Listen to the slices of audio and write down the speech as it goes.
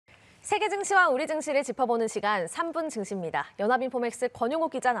세계 증시와 우리 증시를 짚어보는 시간 3분 증시입니다. 연합인포맥스 권용호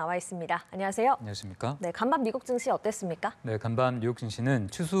기자 나와 있습니다. 안녕하세요. 안녕하십니까? 네, 간밤 미국 증시 어땠습니까? 네, 간밤 뉴욕 증시는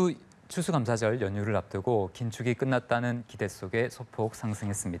추수감사절 연휴를 앞두고 긴축이 끝났다는 기대 속에 소폭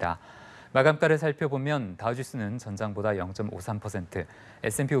상승했습니다. 마감가를 살펴보면 다우지수는 전장보다 0.53%,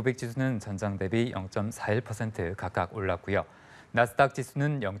 S&P 500 지수는 전장 대비 0.41% 각각 올랐고요.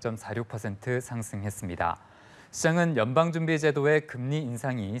 나스닥지수는 0.46% 상승했습니다. 시장은 연방준비제도의 금리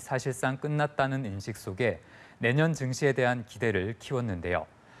인상이 사실상 끝났다는 인식 속에 내년 증시에 대한 기대를 키웠는데요.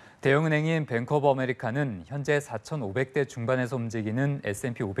 대형은행인 뱅크오브아메리카는 현재 4,500대 중반에서 움직이는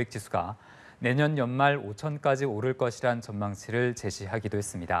S&P 500 지수가 내년 연말 5,000까지 오를 것이란 전망치를 제시하기도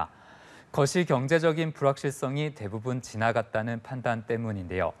했습니다. 거시 경제적인 불확실성이 대부분 지나갔다는 판단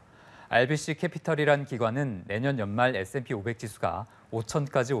때문인데요. RBC캐피털이란 기관은 내년 연말 S&P 500 지수가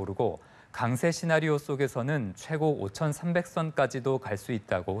 5,000까지 오르고 강세 시나리오 속에서는 최고 5,300선까지도 갈 수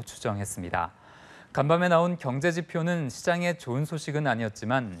있다고 추정했습니다. 간밤에 나온 경제 지표는 시장에 좋은 소식은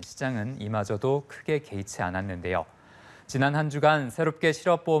아니었지만 시장은 이마저도 크게 개의치 않았는데요. 지난 한 주간 새롭게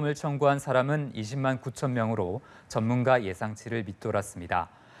실업보험을 청구한 사람은 20만 9천 명으로 전문가 예상치를 밑돌았습니다.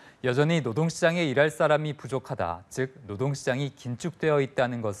 여전히 노동시장에 일할 사람이 부족하다, 즉 노동시장이 긴축되어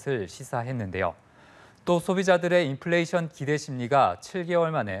있다는 것을 시사했는데요. 또 소비자들의 인플레이션 기대 심리가 7개월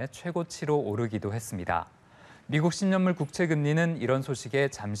만에 최고치로 오르기도 했습니다. 미국 10년물 국채 금리는 이런 소식에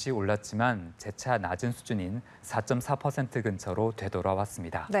잠시 올랐지만 재차 낮은 수준인 4.4% 근처로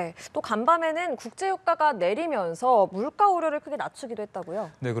되돌아왔습니다. 네, 또 간밤에는 국제 유가가 내리면서 물가 우려를 크게 낮추기도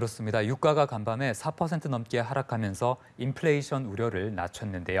했다고요? 네, 그렇습니다. 유가가 간밤에 4% 넘게 하락하면서 인플레이션 우려를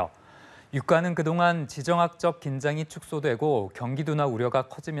낮췄는데요. 유가는 그동안 지정학적 긴장이 축소되고 경기 둔화 우려가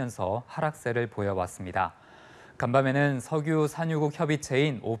커지면서 하락세를 보여왔습니다. 간밤에는 석유 산유국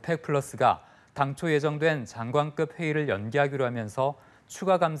협의체인 오펙 플러스가 당초 예정된 장관급 회의를 연기하기로 하면서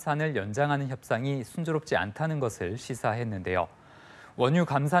추가 감산을 연장하는 협상이 순조롭지 않다는 것을 시사했는데요. 원유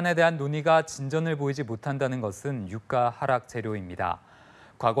감산에 대한 논의가 진전을 보이지 못한다는 것은 유가 하락 재료입니다.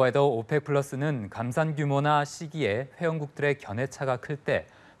 과거에도 오펙 플러스는 감산 규모나 시기에 회원국들의 견해차가 클 때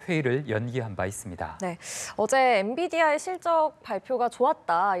회의를 연기한 바 있습니다. 네, 어제 엔비디아의 실적 발표가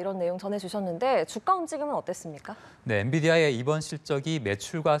좋았다 이런 내용 전해주셨는데 주가 움직임은 어땠습니까? 네, 엔비디아의 이번 실적이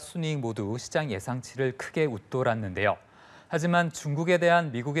매출과 순이익 모두 시장 예상치를 크게 웃돌았는데요. 하지만 중국에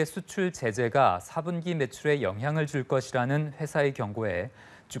대한 미국의 수출 제재가 4분기 매출에 영향을 줄 것이라는 회사의 경고에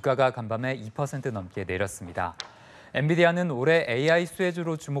주가가 간밤에 2% 넘게 내렸습니다. 엔비디아는 올해 AI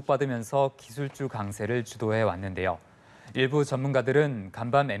수혜주로 주목받으면서 기술주 강세를 주도해 왔는데요. 일부 전문가들은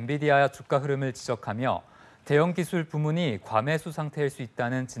간밤 엔비디아 주가 흐름을 지적하며 대형 기술 부문이 과매수 상태일 수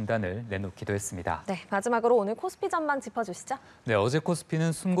있다는 진단을 내놓기도 했습니다. 네, 마지막으로 오늘 코스피 전망 짚어주시죠. 네, 어제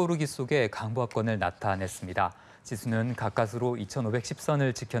코스피는 숨고르기 속에 강보합권을 나타냈습니다. 지수는 가까스로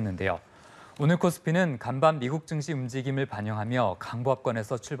 2,510선을 지켰는데요. 오늘 코스피는 간밤 미국 증시 움직임을 반영하며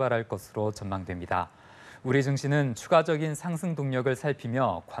강보합권에서 출발할 것으로 전망됩니다. 우리 증시는 추가적인 상승 동력을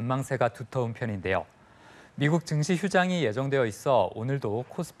살피며 관망세가 두터운 편인데요. 미국 증시 휴장이 예정되어 있어 오늘도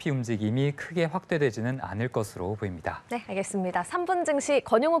코스피 움직임이 크게 확대되지는 않을 것으로 보입니다. 네, 알겠습니다. 3분 증시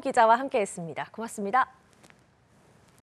권용호 기자와 함께했습니다. 고맙습니다.